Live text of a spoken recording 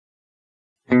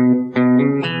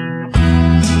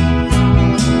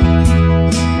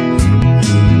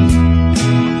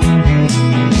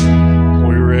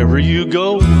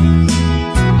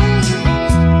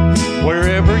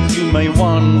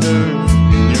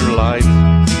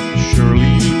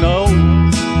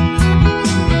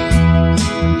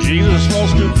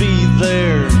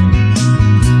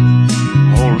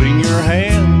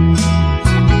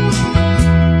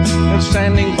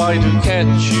try to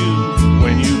catch you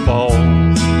when you fall,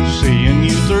 seeing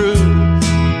you through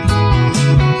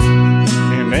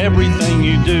in everything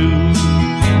you do.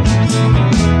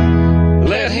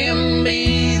 Let him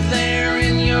be there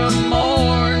in your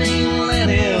morning, let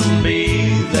him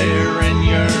be there in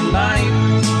your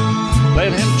night.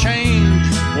 Let him change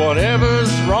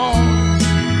whatever's wrong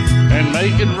and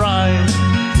make it right.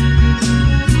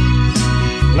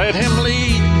 Let him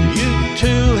lead you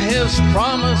to his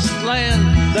promised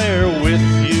land. There with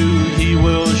you he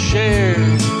will share.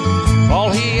 All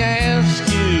he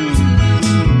asks you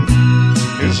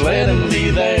is let him be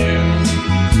there.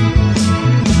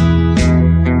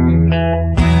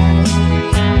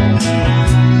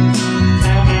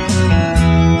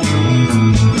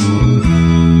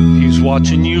 He's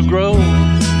watching you grow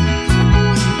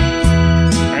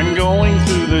and going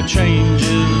through the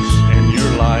changes in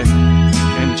your life.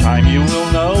 In time you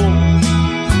will know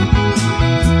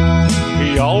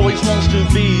he always wants to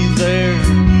be there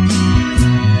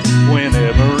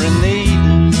whenever in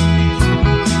need.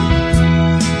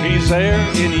 He's there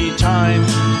anytime,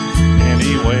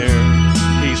 anywhere.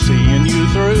 He's seeing you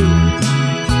through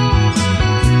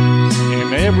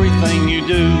in everything you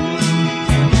do.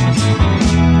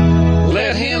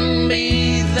 Let him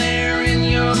be there in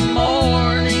your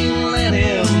morning, let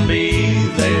him be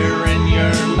there in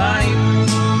your night.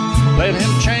 Let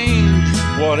him change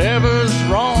whatever's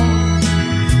wrong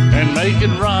and make it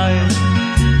right.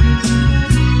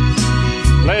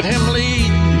 Let him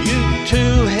lead you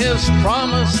to his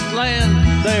promised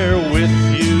land. There with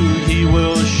you he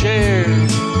will share.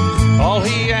 All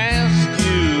he asks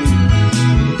you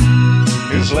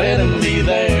is let him be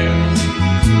there.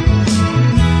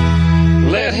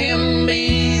 Let him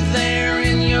be there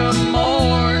in your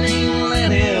morning,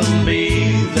 let him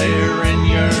be there in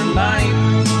your night.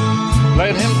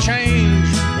 Let him change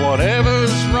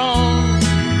whatever's wrong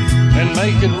and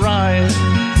make it right.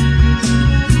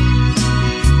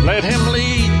 Let him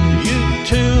lead you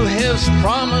to his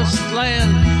promised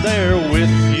land. There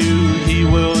with you he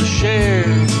will share.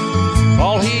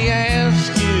 All he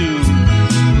asks you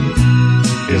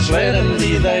is let him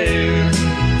be there.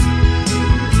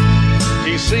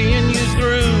 He's seeing you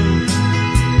through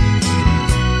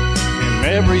in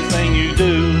everything you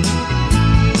do.